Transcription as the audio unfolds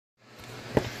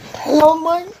Hello,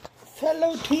 my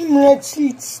fellow Team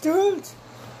Rashid students.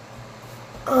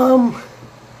 3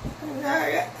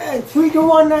 to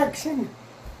 1 action.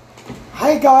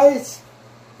 Hi guys.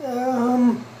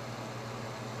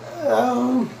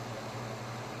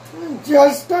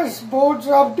 Just a sports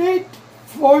update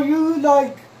for you,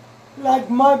 like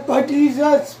my buddies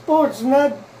at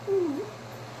Sportsnet,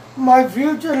 my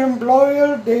future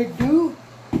employer, they do.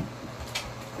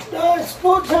 The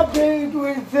sports update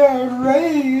with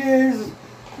Ray is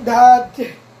that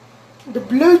the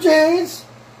Blue Jays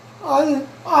are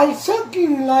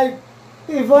sucking. Like,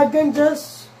 if I can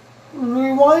just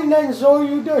rewind and show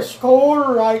you the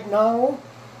score right now,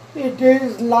 it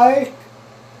is like,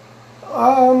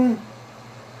 hold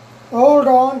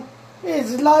on,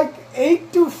 it's like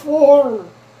 8-4.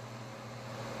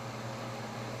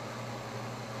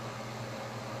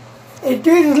 It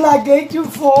is like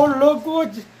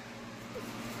 8-4.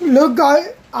 Look,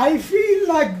 I feel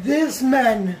like this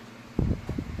man,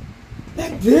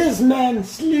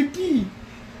 sleepy.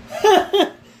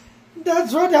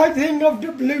 That's what I think of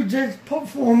the Blue Jays'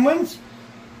 performance.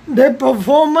 Their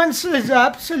performance is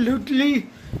absolutely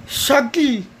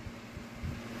sucky.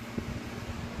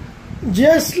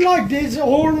 Just like this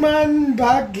old man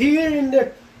back here in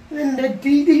the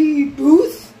TD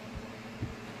booth.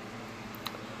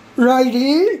 Right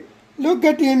here. Look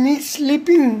at him, he's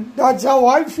sleeping. That's how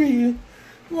I feel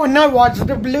when I watch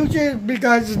the Blue Jays,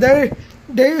 because they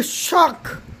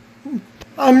suck.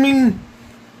 I mean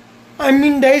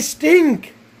they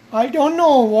stink. I don't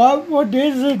know what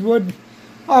is it with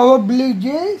our Blue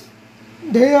Jays.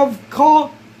 They have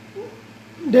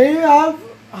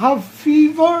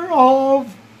fever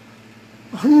of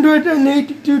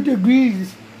 182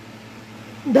 degrees.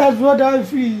 That's what I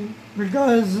feel,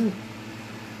 because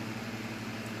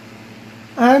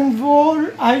I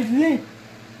think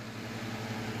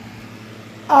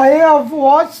I have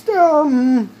watched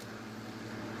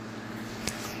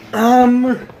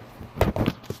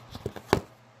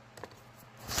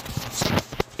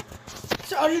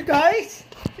sorry guys,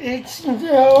 it's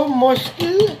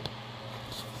mushkil.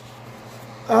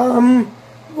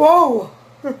 Whoa.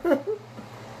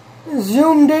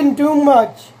 Zoomed in too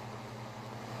much.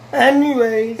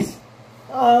 Anyways,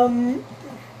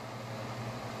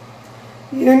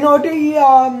 you know,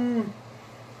 the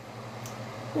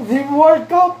World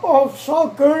Cup of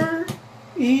Soccer,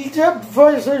 Egypt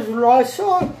versus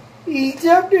Russia,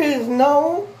 Egypt is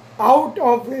now out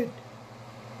of it.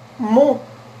 Mo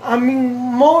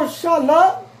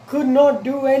Salah could not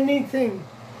do anything.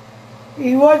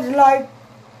 He wasn't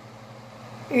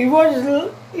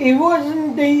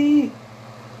the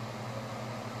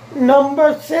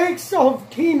number 6 of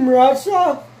Team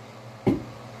Russia.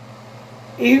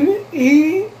 He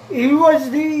was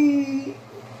the,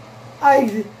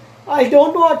 I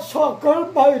don't watch soccer,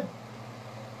 but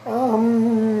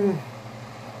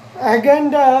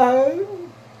again,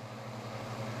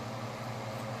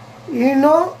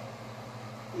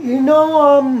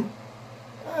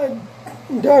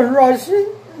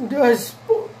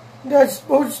 the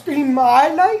sports team I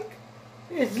like,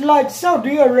 it's like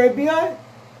Saudi Arabia,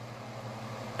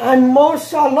 and Mo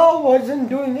Salah wasn't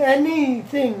doing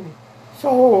anything.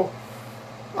 So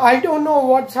I don't know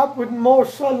what's up with Mo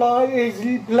Salah. Is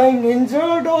he playing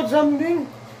injured or something?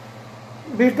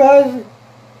 Because,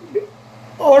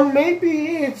 or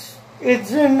maybe it's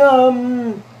in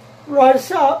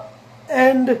Russia,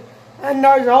 and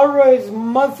as always,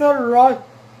 Mother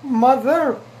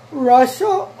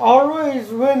Russia always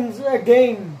wins a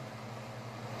game,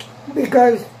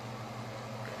 because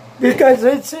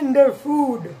it's in their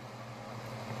food.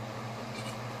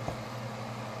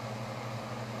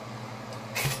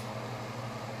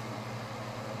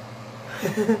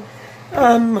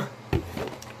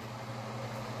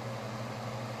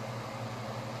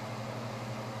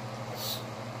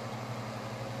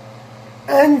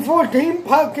 And for Team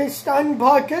Pakistan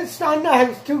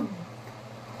has to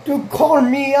call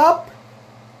me up.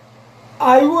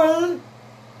 I will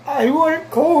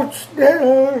coach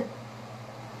their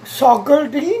soccer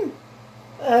team,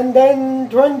 and then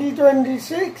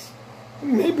 2026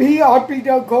 maybe I'll be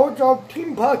the coach of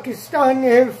Team Pakistan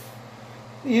if,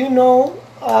 you know,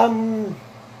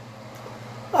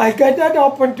 I get that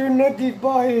opportunity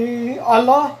by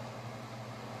Allah.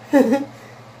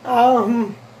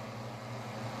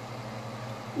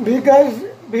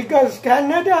 Because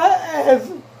Canada,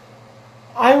 as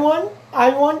I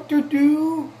want to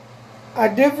do a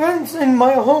difference in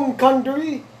my home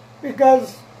country,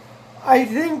 because I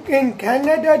think in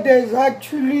Canada there's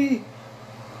actually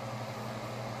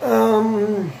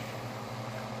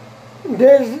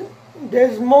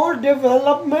there's more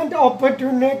development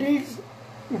opportunities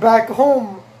back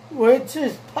home, which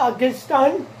is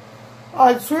Pakistan.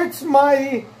 I'll switch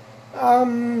my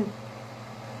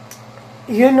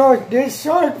this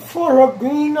shirt for a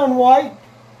green and white.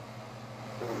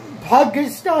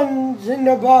 Pakistan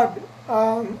Zindabad.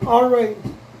 Alright.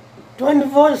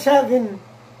 24/7.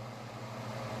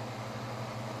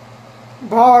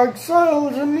 Bhag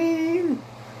Salzameen.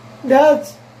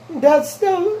 That's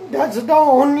the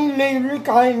only lyric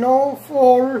I know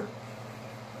for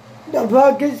the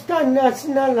Pakistan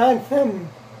national anthem.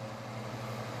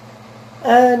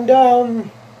 And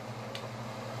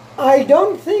I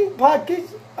don't think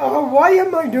Pakistan. Why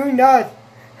am I doing that?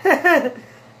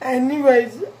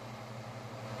 Anyways,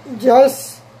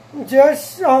 just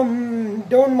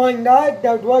don't mind that.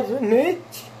 That was an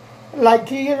itch. Like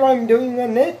here, I'm doing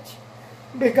an itch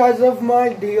because of my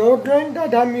deodorant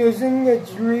that I'm using.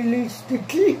 It's really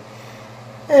sticky.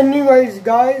 Anyways,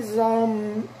 guys,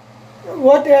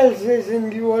 what else is in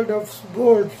the world of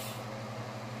sports?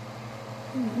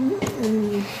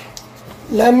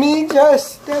 Let me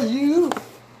just tell you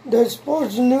the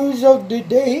sports news of the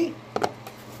day.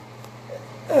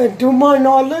 To my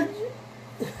knowledge,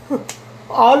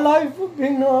 all I've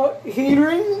been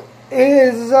hearing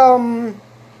is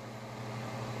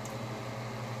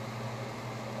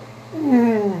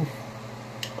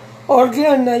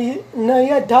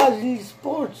Naya Tazi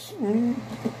Sports.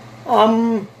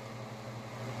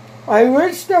 I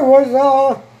wish there was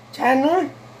a channel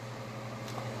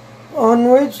on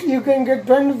which you can get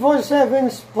 24/7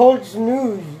 sports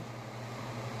news.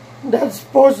 That's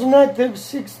Sportsnet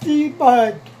 60,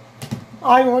 but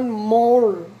I want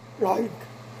more. Like,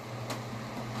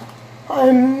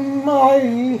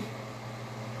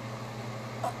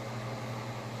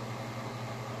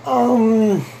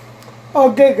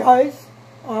 okay guys,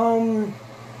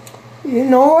 you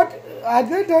know what,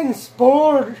 other than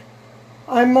sport,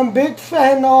 I'm a big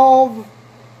fan of,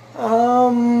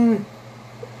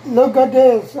 look at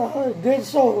this,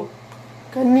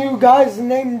 can you guys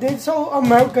name this?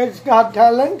 America's Got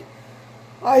Talent.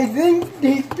 I think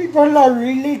these people are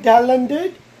really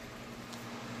talented.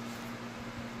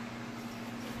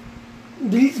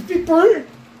 These people,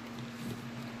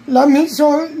 let me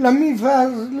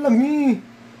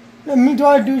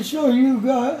try to show you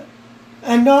guys.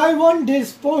 And I want this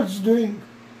sports drink.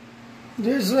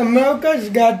 This America's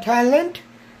Got Talent.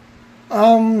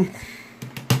 I'm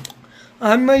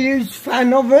a huge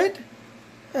fan of it,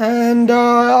 and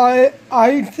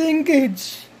I think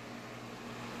it's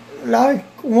like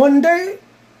one day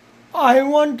I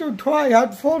want to try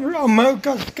out for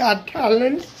America's Got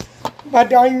Talent,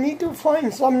 but I need to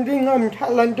find something I'm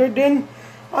talented in.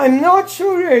 I'm not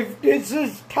sure if this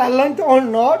is talent or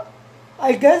not.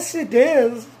 I guess it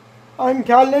is. I'm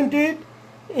talented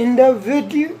in the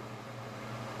video.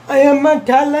 I am a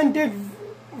talented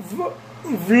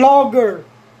vlogger,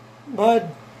 but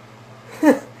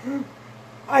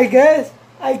I guess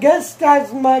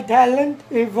that's my talent.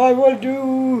 If I will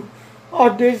do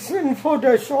audition for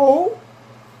the show,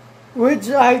 which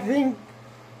I think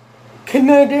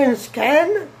Canadians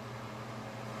can,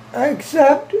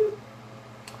 except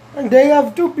they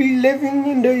have to be living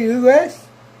in the US,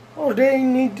 or they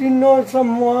need to know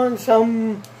someone,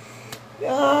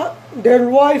 their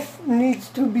wife needs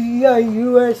to be a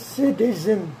US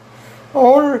citizen.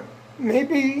 Or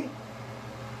maybe,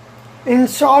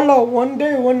 inshallah, one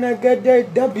day when I get the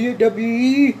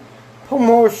WWE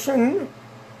promotion,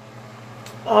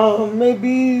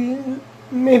 maybe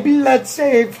let's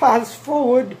say fast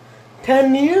forward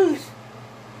 10 years,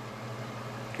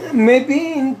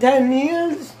 maybe in 10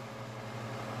 years,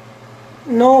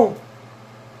 no,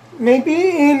 maybe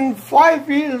in 5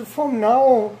 years from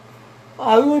now,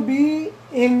 I will be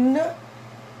in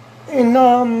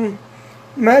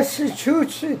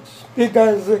Massachusetts,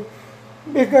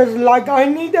 because like I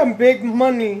need a big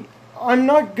money. I'm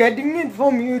not getting it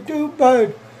from YouTube,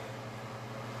 but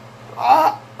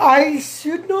I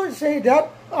should not say that.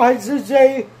 I should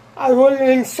say I will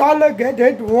inshallah get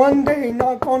it one day,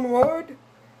 knock on wood.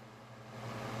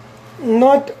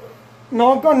 Not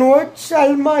knock on wood,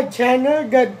 sell my channel,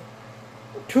 get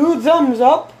 2 thumbs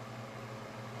up,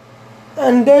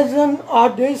 and there's an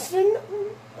audition.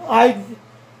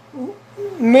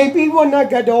 Maybe when I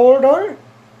get older,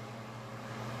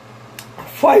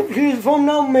 5 years from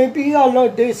now, maybe I'll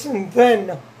audition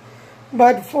then.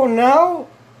 But for now,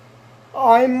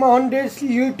 I'm on this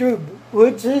YouTube,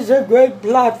 which is a great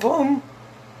platform.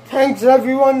 Thanks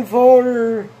everyone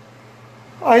for,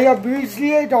 I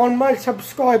appreciate all my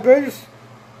subscribers.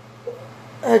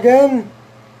 Again,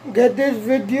 get this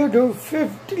video to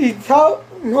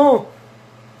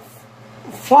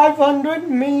 500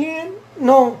 million,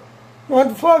 no,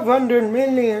 not 500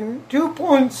 million,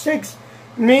 2.6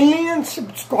 million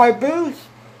subscribers,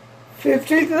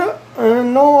 50,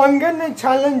 no, I'm gonna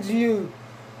challenge you.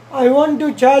 I want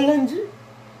to challenge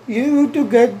you to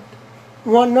get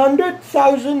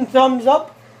 100,000 thumbs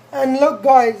up. And look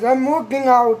guys, I'm working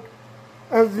out.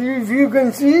 As you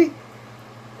can see,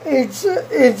 it's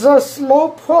a slow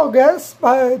progress,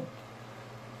 but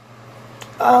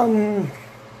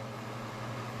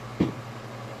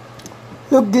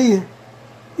look here,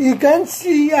 you can't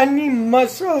see any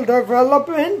muscle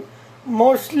development,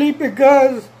 mostly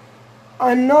because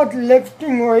I'm not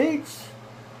lifting weights.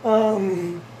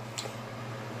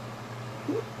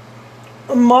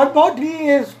 My body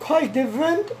is quite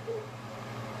different.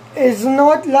 It's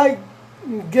not like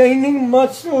gaining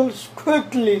muscles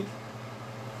quickly.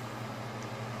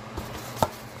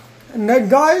 And then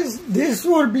guys, this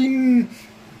will be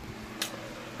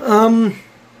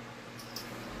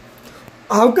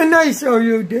how can I show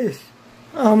you this?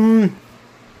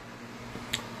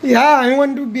 Yeah, I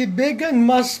want to be big and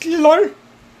muscular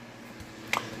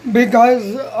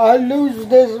because I lose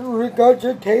this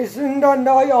regurgitation and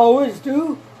I always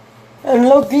do. And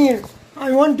look here,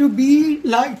 I want to be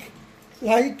like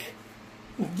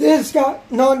this guy,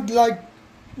 not like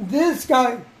this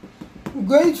guy.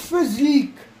 Great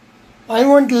physique. I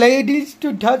want ladies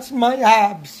to touch my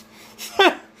abs.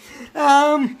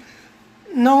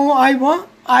 No, I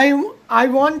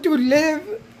want to live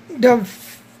the.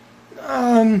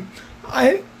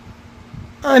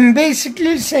 I'm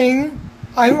basically saying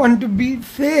I want to be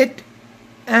fit,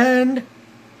 and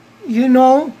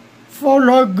for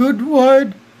a good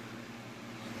word,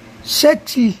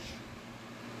 sexy.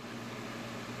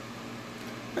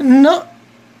 No,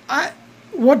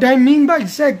 what I mean by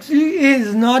sexy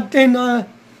is not in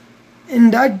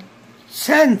that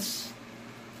sense.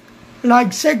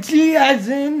 Like sexy as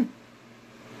in,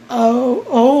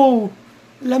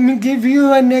 let me give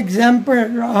you an example.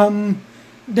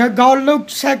 The girl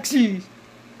looks sexy,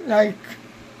 like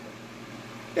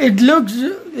it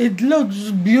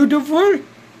looks beautiful,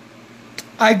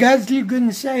 I guess you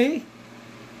can say.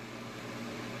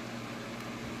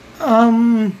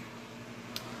 I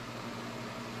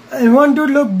want to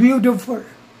look beautiful,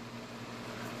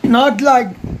 not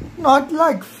like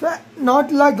fat,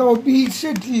 not like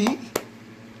obesity.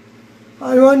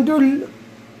 I want to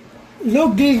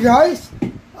look, guys.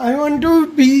 I want to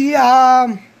be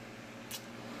a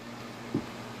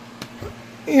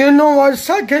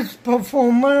circus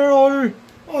performer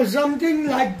or something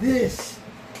like this.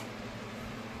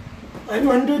 I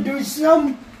want to do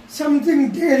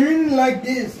something daring like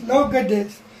this. Look at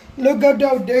this. Look at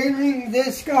how daring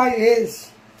this guy is.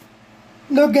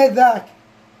 Look at that.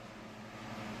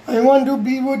 I want to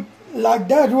be like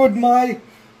that with my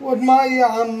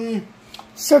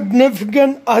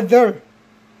significant other.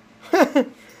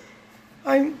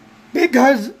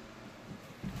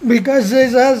 Because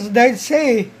as they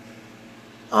say,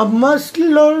 a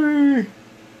muscular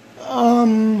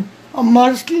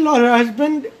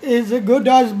husband is a good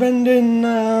husband in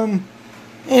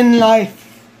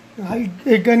life. Like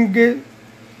it can get,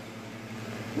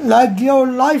 like your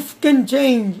life can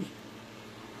change.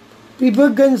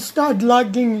 People can start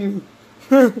liking you.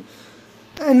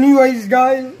 Anyways,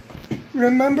 guys,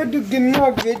 remember to give me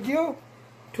a video.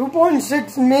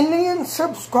 2.6 million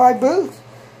subscribers.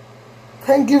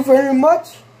 Thank you very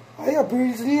much. I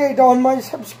appreciate all my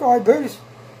subscribers.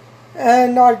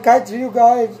 And I'll catch you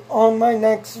guys on my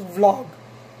next vlog.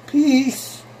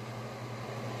 Peace.